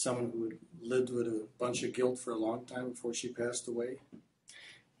 and someone who had lived with a bunch of guilt for a long time before she passed away.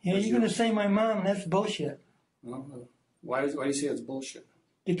 Yeah, you're going to say my mom, that's bullshit. Well, why do you say it's bullshit?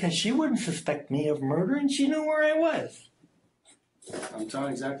 Because she wouldn't suspect me of murder, and she knew where I was. I'm telling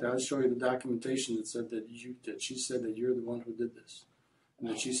you exactly. I'll show you the documentation that said that you did. She said that you're the one who did this, and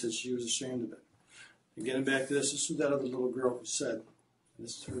that she said she was ashamed of it. And getting back to this is that other little girl who said,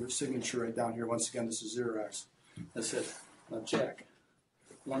 this is her signature right down here. Once again, this is Xerox. I said, now Jack,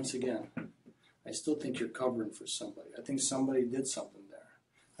 once again, I still think you're covering for somebody. I think somebody did something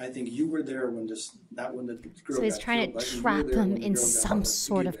there. I think you were there when not when the girl So he's got trying killed, to trap him in some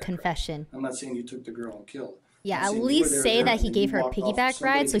sort of confession. I'm not saying you took the girl and killed her. Yeah, at least say that he gave her a piggyback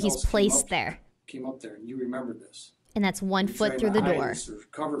ride, so he's placed there. Came up there, and you remember this. And that's 1 foot through the door. Or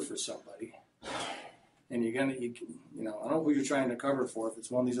cover for somebody. And I don't know who you're trying to cover for. If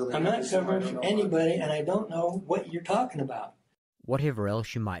it's one of these other, I'm not covering for anybody, and I don't know what you're talking about. Whatever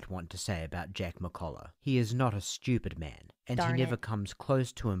else you might want to say about Jack McCullough, he is not a stupid man, and he never comes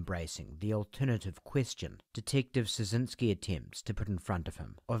close to embracing the alternative question Detective Szynski attempts to put in front of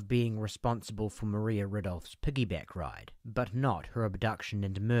him, of being responsible for Maria Ridolf's piggyback ride, but not her abduction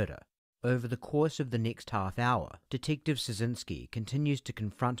and murder. Over the course of the next half hour, Detective Szynski continues to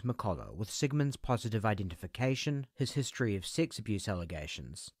confront McCullough with Sigmund's positive identification, his history of sex abuse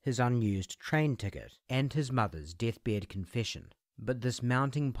allegations, his unused train ticket, and his mother's deathbed confession. But this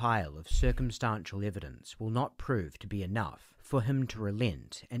mounting pile of circumstantial evidence will not prove to be enough for him to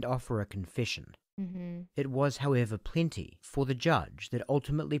relent and offer a confession. It was, however, plenty for the judge that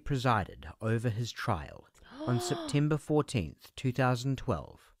ultimately presided over his trial. On September 14th,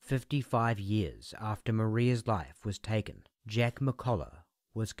 2012, 55 years after Maria's life was taken, Jack McCullough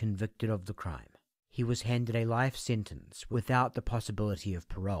was convicted of the crime. He was handed a life sentence without the possibility of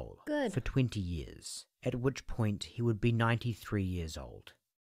parole for 20 years, at which point he would be 93 years old.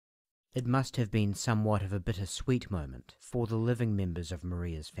 It must have been somewhat of a bittersweet moment for the living members of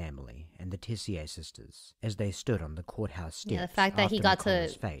Maria's family and the Tessier sisters as they stood on the courthouse steps. Yeah, the fact that he got to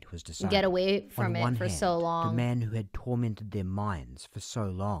get away from it for so long. The man who had tormented their minds for so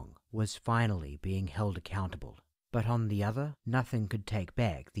long was finally being held accountable. But on the other, nothing could take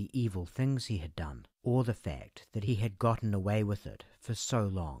back the evil things he had done, or the fact that he had gotten away with it for so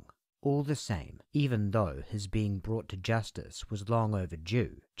long. All the same, even though his being brought to justice was long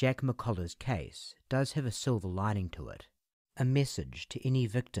overdue, Jack McCullough's case does have a silver lining to it. A message to any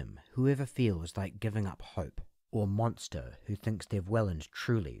victim who ever feels like giving up hope, or monster who thinks they've well and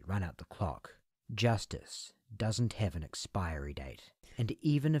truly run out the clock. Justice doesn't have an expiry date. And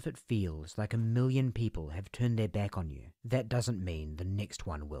even if it feels like 1 million people have turned their back on you, that doesn't mean the next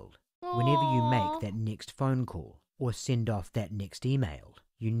one will. Whenever you make that next phone call, or send off that next email,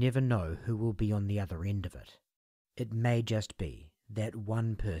 you never know who will be on the other end of it. It may just be that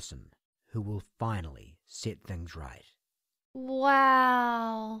one person who will finally set things right.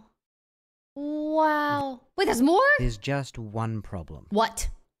 Wow. Wow. Wait, there's more? There's just one problem. What?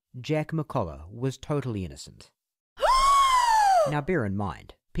 Jack McCullough was totally innocent. Now bear in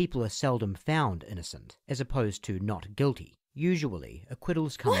mind, people are seldom found innocent, as opposed to not guilty. Usually,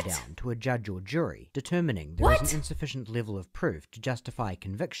 acquittals come down to a judge or jury, determining there is an insufficient level of proof to justify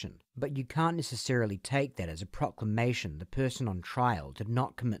conviction, but you can't necessarily take that as a proclamation the person on trial did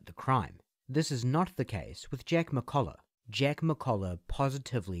not commit the crime. This is not the case with Jack McCullough. Jack McCullough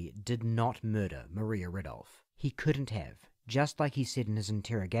positively did not murder Maria Ridolf. He couldn't have, just like he said in his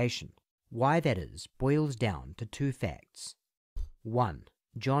interrogation. Why that is boils down to 2 facts. 1.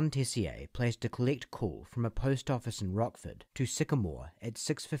 John Tessier placed a collect call from a post office in Rockford to Sycamore at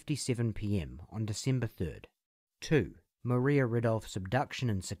 6:57 p.m. on December 3rd. 2. Maria Ridolf's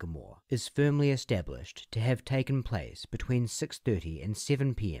abduction in Sycamore is firmly established to have taken place between 6:30 and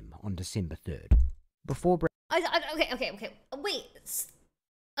 7 p.m. on December 3rd. Before Okay. Wait.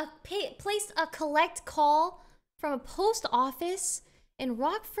 Placed a collect call from a post office in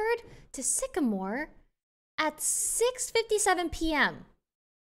Rockford to Sycamore at 6:57 p.m.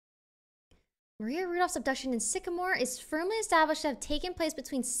 Maria Rudolph's abduction in Sycamore is firmly established to have taken place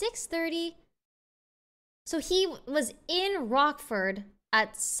between 6:30. So he was in Rockford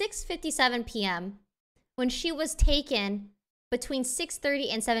at 6:57 p.m. when she was taken between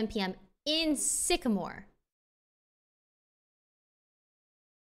 6:30 and 7 p.m. in Sycamore.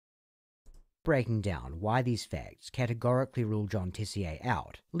 Breaking down why these facts categorically rule John Tessier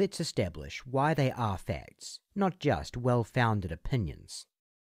out, let's establish why they are facts, not just well-founded opinions.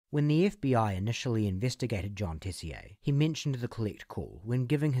 When the FBI initially investigated John Tessier, he mentioned the collect call when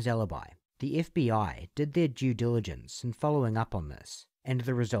giving his alibi. The FBI did their due diligence in following up on this, and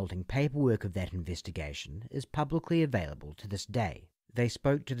the resulting paperwork of that investigation is publicly available to this day. They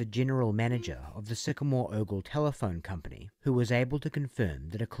spoke to the general manager of the Sycamore Ogle Telephone Company, who was able to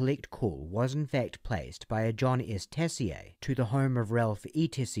confirm that a collect call was in fact placed by a John S. Tessier to the home of Ralph E.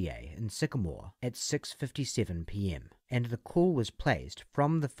 Tessier in Sycamore at 6:57 p.m., and the call was placed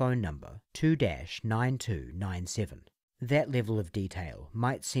from the phone number 2-9297. That level of detail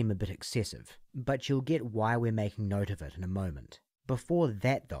might seem a bit excessive, but you'll get why we're making note of it in a moment. Before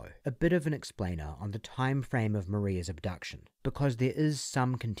that though, a bit of an explainer on the time frame of Maria's abduction, because there is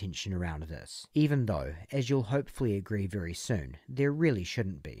some contention around this, even though, as you'll hopefully agree very soon, there really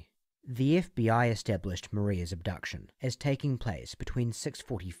shouldn't be. The FBI established Maria's abduction as taking place between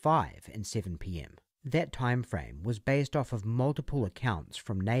 6:45 and 7 p.m. That time frame was based off of multiple accounts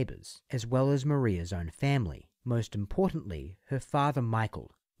from neighbours, as well as Maria's own family, most importantly, her father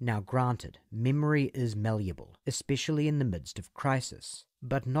Michael. Now granted, memory is malleable, especially in the midst of crisis,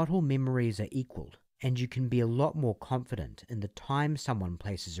 but not all memories are equal, and you can be a lot more confident in the time someone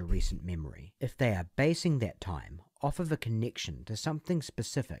places a recent memory if they are basing that time off of a connection to something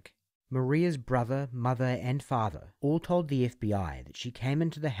specific. Maria's brother, mother, and father all told the FBI that she came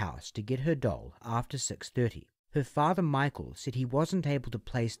into the house to get her doll after 6:30. Her father Michael said he wasn't able to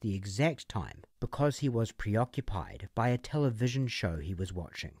place the exact time because he was preoccupied by a television show he was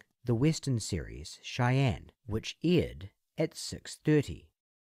watching, the Western series Cheyenne, which aired at 6:30.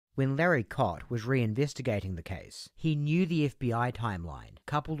 When Larry Cott was reinvestigating the case, he knew the FBI timeline,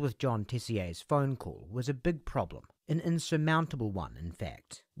 coupled with John Tessier's phone call, was a big problem, an insurmountable one in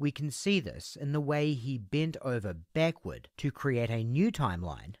fact. We can see this in the way he bent over backward to create a new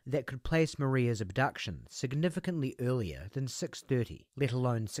timeline that could place Maria's abduction significantly earlier than 6:30, let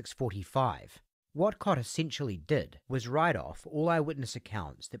alone 6:45. What Cott essentially did was write off all eyewitness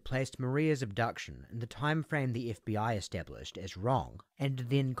accounts that placed Maria's abduction in the time frame the FBI established as wrong, and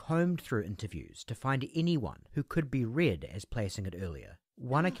then combed through interviews to find anyone who could be read as placing it earlier.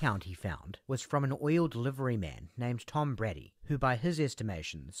 One account he found was from an oil delivery man named Tom Brady, who by his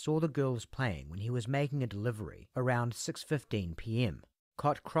estimation saw the girls playing when he was making a delivery around 6:15 p.m.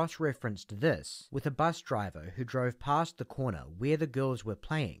 Cott cross-referenced this with a bus driver who drove past the corner where the girls were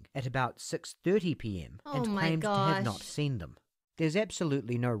playing at about 6:30 p.m. and claimed to have not seen them. There's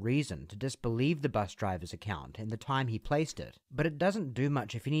absolutely no reason to disbelieve the bus driver's account and the time he placed it, but it doesn't do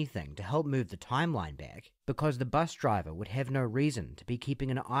much if anything to help move the timeline back, because the bus driver would have no reason to be keeping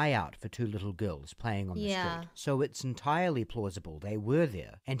an eye out for two little girls playing on the street, so it's entirely plausible they were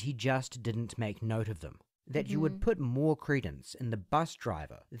there and he just didn't make note of them. That you would put more credence in the bus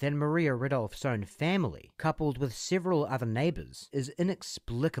driver than Maria Ridolf's own family, coupled with several other neighbours, is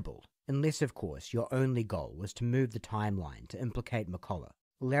inexplicable, unless of course your only goal was to move the timeline to implicate McCullough.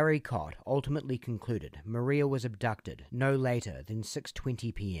 Larry Cott ultimately concluded Maria was abducted no later than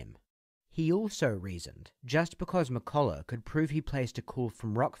 6:20 p.m. He also reasoned, just because McCullough could prove he placed a call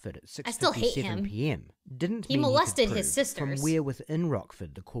from Rockford at 6:57 p.m. didn't mean molested he could his prove sisters. from where within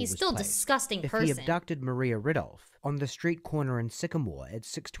Rockford the call was He's still a placed. disgusting If person. he abducted Maria Ridolf on the street corner in Sycamore at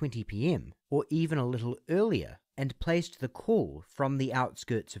 6:20 p.m., or even a little earlier, and placed the call from the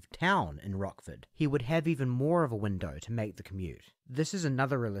outskirts of town in Rockford, he would have even more of a window to make the commute. This is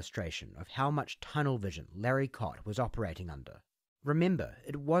another illustration of how much tunnel vision Larry Cott was operating under. Remember,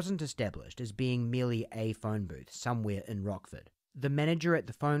 it wasn't established as being merely a phone booth somewhere in Rockford. The manager at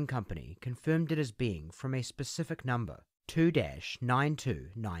the phone company confirmed it as being from a specific number,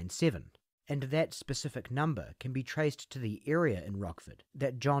 2-9297, and that specific number can be traced to the area in Rockford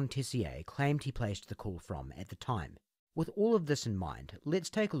that John Tessier claimed he placed the call from at the time. With all of this in mind,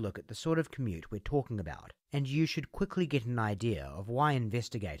 let's take a look at the sort of commute we're talking about, and you should quickly get an idea of why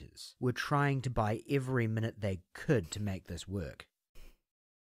investigators were trying to buy every minute they could to make this work.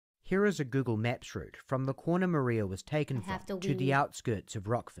 Here is a Google Maps route from the corner Maria was taken from to the outskirts of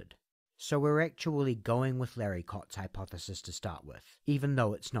Rockford. So we're actually going with Larry Cott's hypothesis to start with, even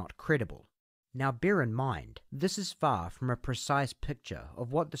though it's not credible. Now bear in mind, this is far from a precise picture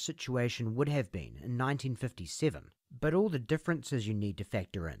of what the situation would have been in 1957, but all the differences you need to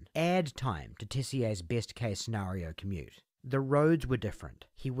factor in add time to Tessier's best-case scenario commute. The roads were different.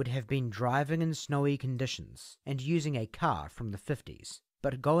 He would have been driving in snowy conditions and using a car from the 50s.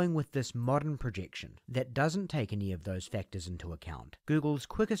 But going with this modern projection that doesn't take any of those factors into account, Google's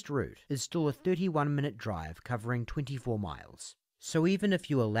quickest route is still a 31-minute drive covering 24 miles. So even if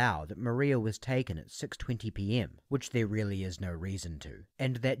you allow that Maria was taken at 6:20 p.m., which there really is no reason to,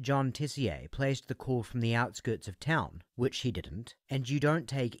 and that John Tessier placed the call from the outskirts of town, which he didn't, and you don't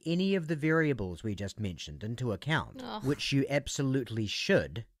take any of the variables we just mentioned into account, which you absolutely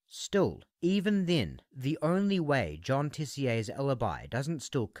should, still, even then, the only way John Tessier's alibi doesn't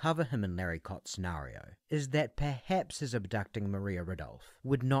still cover him in Larry Cott's scenario is that perhaps his abducting Maria Ridolf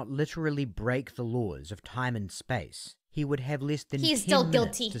would not literally break the laws of time and space. He would have less than 10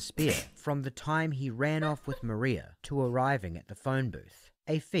 minutes to spare from the time he ran off with Maria to arriving at the phone booth.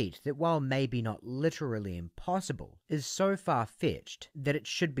 A feat that, while maybe not literally impossible, is so far-fetched that it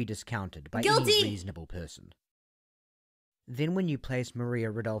should be discounted by any reasonable person. Then when you place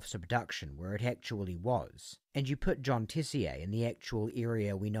Maria Ridolf's abduction where it actually was, and you put John Tessier in the actual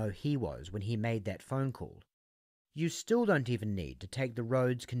area we know he was when he made that phone call, you still don't even need to take the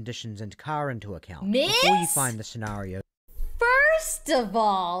roads, conditions, and car into account before you find the scenario. First of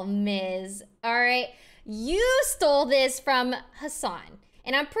all, Ms. Alright, you stole this from Hassan.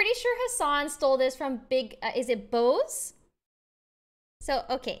 And I'm pretty sure Hassan stole this from is it Bose? So,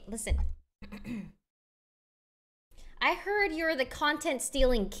 okay, listen. I heard you're the content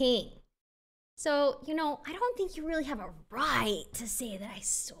stealing king. So, you know, I don't think you really have a right to say that I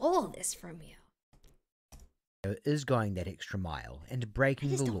stole this from you. Is going that extra mile and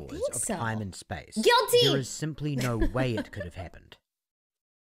breaking the laws of time and space. Guilty! There is simply no way it could have happened.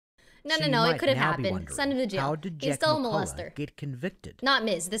 No, So it could have now be happened. Send him to jail. How did He's Jack still a McCullough molester. get convicted? Not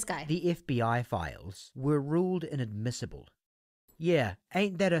Ms., this guy. The FBI files were ruled inadmissible. Yeah,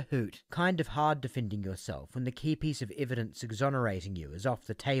 ain't that a hoot? Kind of hard defending yourself when the key piece of evidence exonerating you is off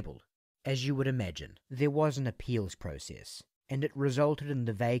the table. As you would imagine, there was an appeals process, and it resulted in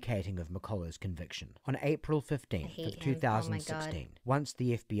the vacating of McCullough's conviction on April 15th of 2016, once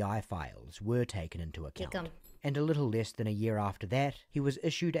the FBI files were taken into account. And a little less than a year after that, he was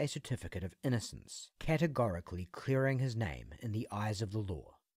issued a certificate of innocence, categorically clearing his name in the eyes of the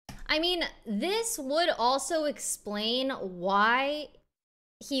law. I mean, this would also explain why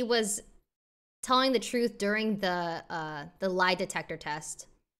he was telling the truth during the lie detector test.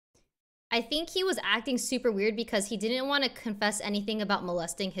 I think he was acting super weird because he didn't want to confess anything about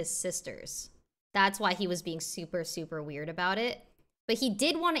molesting his sisters. That's why he was being super, super weird about it. But he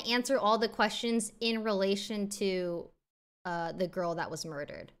did want to answer all the questions in relation to the girl that was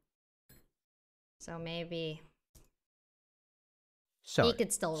murdered. So maybe So, he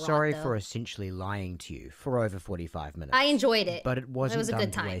could still rot, sorry though. for essentially lying to you for over 45 minutes. I enjoyed it. But it wasn't was a done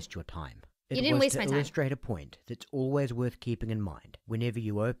good to time. waste your time. You It didn't was waste to my time. illustrate a point that's always worth keeping in mind whenever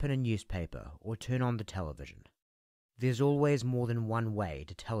you open a newspaper or turn on the television. There's always more than one way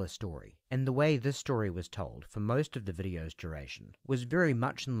to tell a story, and the way this story was told for most of the video's duration was very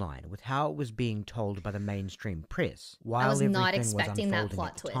much in line with how it was being told by the mainstream press while I was everything not was expecting that unfolding plot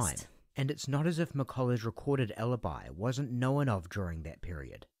at the twist. time. And it's not as if McCullough's recorded alibi wasn't known of during that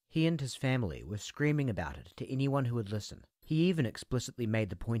period. He and his family were screaming about it to anyone who would listen. He even explicitly made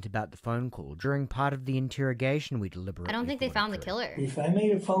the point about the phone call during part of the interrogation we deliberately I don't think they found the killer. If I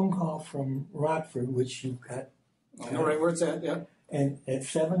made a phone call from Rockford, which you've got, I know right where it's at, yeah. and at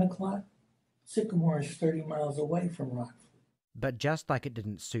 7 o'clock, Sycamore is 30 miles away from Rockford. But just like it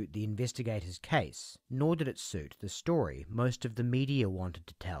didn't suit the investigator's case, nor did it suit the story most of the media wanted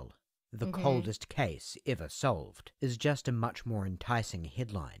to tell. The coldest case ever solved is just a much more enticing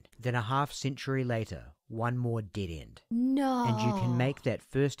headline than a half-century later, one more dead end. No. And you can make that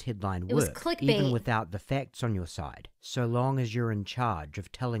first headline It was work clickbait. even without the facts on your side, so long as you're in charge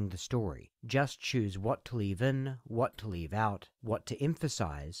of telling the story. Just choose what to leave in, what to leave out, what to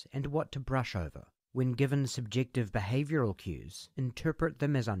emphasize, and what to brush over. When given subjective behavioral cues, interpret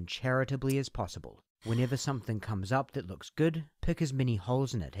them as uncharitably as possible. Whenever something comes up that looks good, pick as many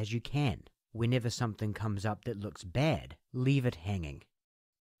holes in it as you can. Whenever something comes up that looks bad, leave it hanging.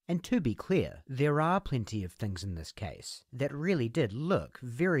 And to be clear, there are plenty of things in this case that really did look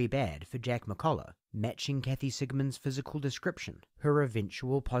very bad for Jack McCullough, matching Kathy Sigmund's physical description, her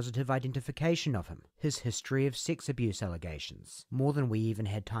eventual positive identification of him, his history of sex abuse allegations, more than we even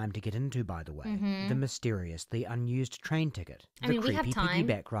had time to get into, by the way, the mysteriously unused train ticket, the we have creepy time.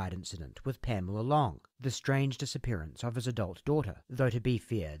 piggyback ride incident with Pamela Long, the strange disappearance of his adult daughter, though to be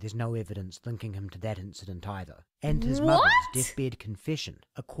fair, there's no evidence linking him to that incident either, and his mother's deathbed confession,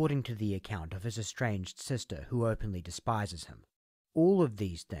 according to the account of his estranged sister who openly despises him. All of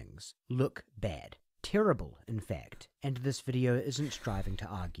these things look bad. Terrible, in fact, and this video isn't striving to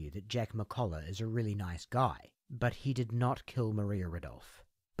argue that Jack McCullough is a really nice guy, but he did not kill Maria Ridolf,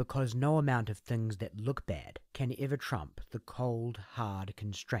 because no amount of things that look bad can ever trump the cold, hard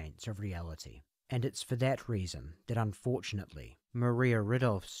constraints of reality. And it's for that reason that, unfortunately, Maria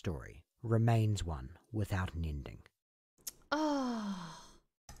Ridolf's story remains one without an ending. Oh,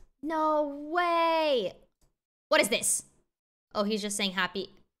 no way. What is this? Oh, he's just saying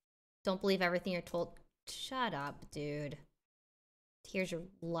happy. Don't believe everything you're told. Shut up, dude. Here's your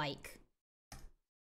like.